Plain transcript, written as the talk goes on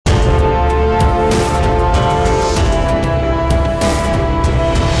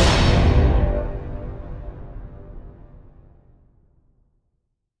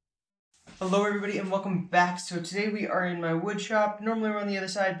everybody, and welcome back. So today we are in my wood shop. Normally we're on the other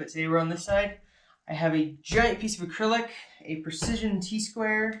side, but today we're on this side. I have a giant piece of acrylic, a precision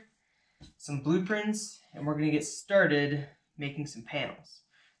T-square, some blueprints, and we're going to get started making some panels.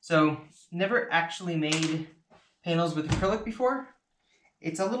 So, never actually made panels with acrylic before.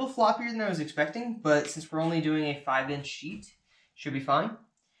 It's a little floppier than I was expecting, but since we're only doing a 5-inch sheet, should be fine.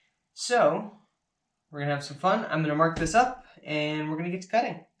 So, we're going to have some fun. I'm going to mark this up, and we're going to get to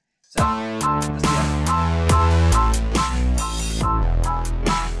cutting. So, let's do that.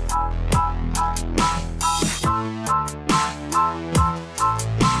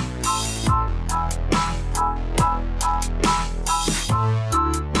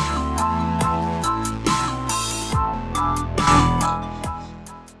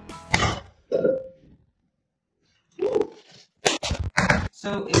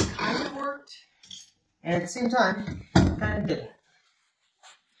 So it kind of worked, and at the same time, it kind of didn't.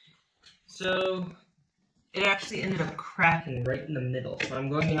 So it actually ended up cracking right in the middle. So I'm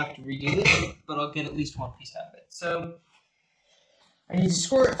going to have to redo this, but I'll get at least one piece out of it. So I need to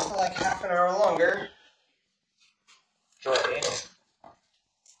score it for like half an hour longer.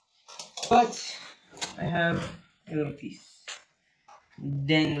 But I have a little piece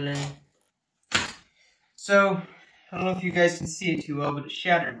dangling. So I don't know if you guys can see it too well, but it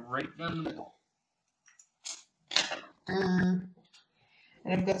shattered right down the middle. And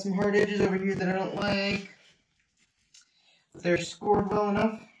I've got some hard edges over here that I don't like. But they're scored well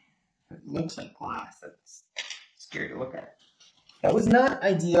enough. It looks like glass. That's scary to look at. That was not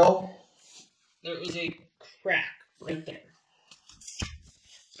ideal. There is a crack right there.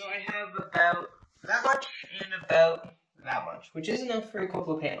 So I have about that much and about that much, which is enough for a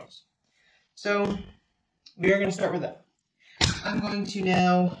couple of panels. So we are going to start with that. I'm going to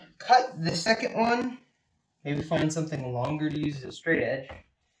now cut the second one. Maybe find something longer to use as a straight edge.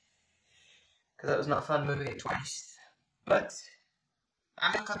 Because that was not fun moving it twice. But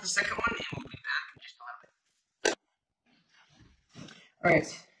I'm going to cut the second one and we'll be back in just a little bit.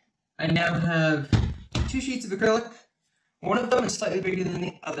 Alright. I now have 2 sheets of acrylic. One of them is slightly bigger than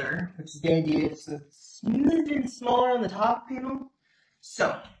the other, which is the idea. It's a smidgen smaller on the top panel.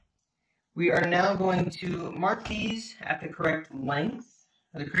 So we are now going to mark these at the correct length,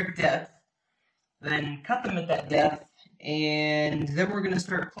 or the correct depth, then cut them at that depth, and then we're going to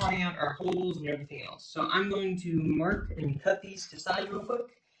start plotting out our holes and everything else. So I'm going to mark and cut these to size real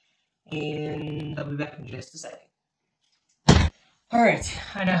quick, and I'll be back in just a second. Alright,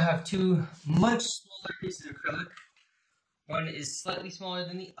 I now have 2 much smaller pieces of acrylic. One is slightly smaller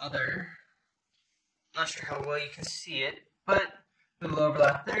than the other. Not sure how well you can see it, but a little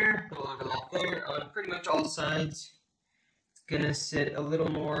overlap there, a little overlap there, on pretty much all sides. It's gonna sit a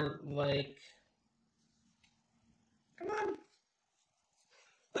little more like, come on, a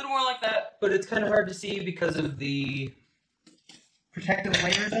little more like that, but it's kind of hard to see because of the protective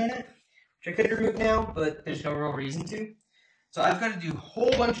layers on it, which I could remove now, but there's no real reason to. So I've got to do a whole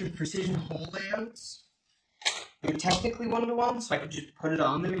bunch of precision hole layouts. They're technically 1-to-1, so I could just put it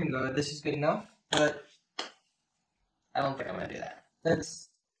on there and go, this is good enough, but I don't think I'm going to do that. That's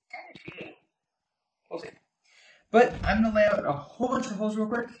kind of cheating. We'll see. But I'm going to lay out a whole bunch of holes real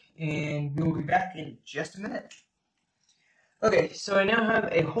quick, and we'll be back in just a minute. Okay, so I now have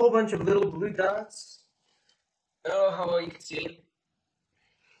a whole bunch of little blue dots. I don't know how well you can see it.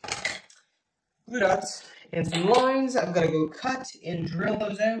 Blue dots and some lines. I'm going to go cut and drill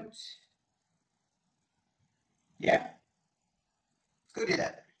those out. Yeah. Let's go do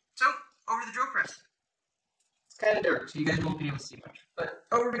that. So, over the drill press. It's kind of dark, so you guys won't be able to see much. But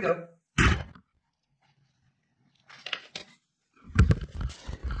over we go.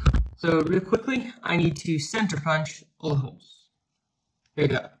 So, real quickly, I need to center punch all the holes. There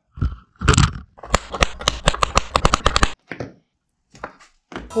you go.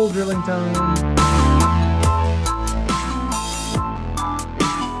 Hole drilling time.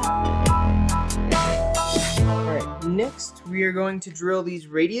 Alright, next we are going to drill these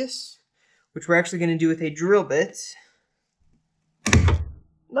radius, which we're actually going to do with a drill bit.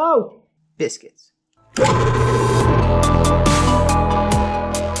 No! Biscuits. So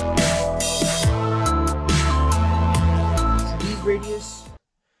these radius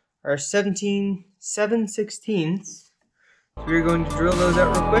are 7/16. So we're going to drill those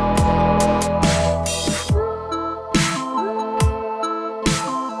out real quick.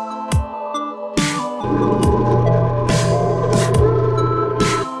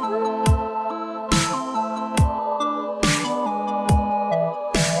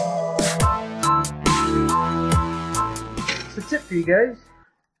 So tip for you guys,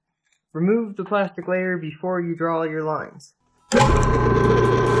 remove the plastic layer before you draw your lines.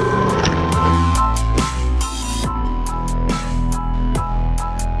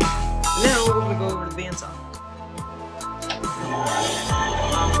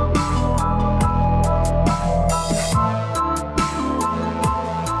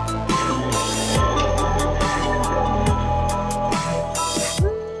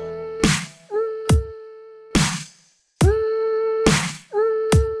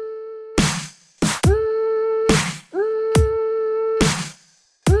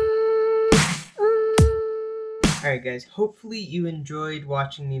 Alright guys, hopefully you enjoyed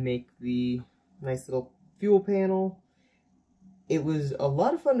watching me make the nice little fuel panel. It was a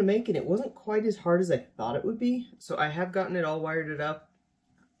lot of fun to make and it wasn't quite as hard as I thought it would be. So I have gotten it all wired up,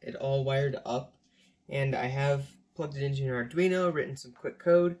 and I have plugged it into an Arduino, written some quick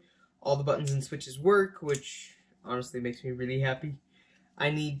code. All the buttons and switches work, which honestly makes me really happy. I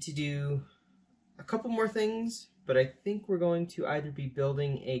need to do a couple more things, but I think we're going to either be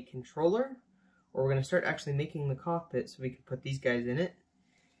building a controller or we're going to start actually making the cockpit so we can put these guys in it.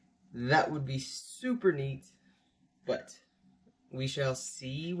 That would be super neat, but we shall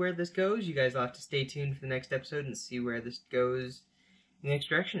see where this goes. You guys will have to stay tuned for the next episode and see where this goes in the next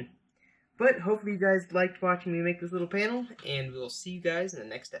direction. But hopefully you guys liked watching me make this little panel, and we'll see you guys in the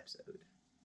next episode.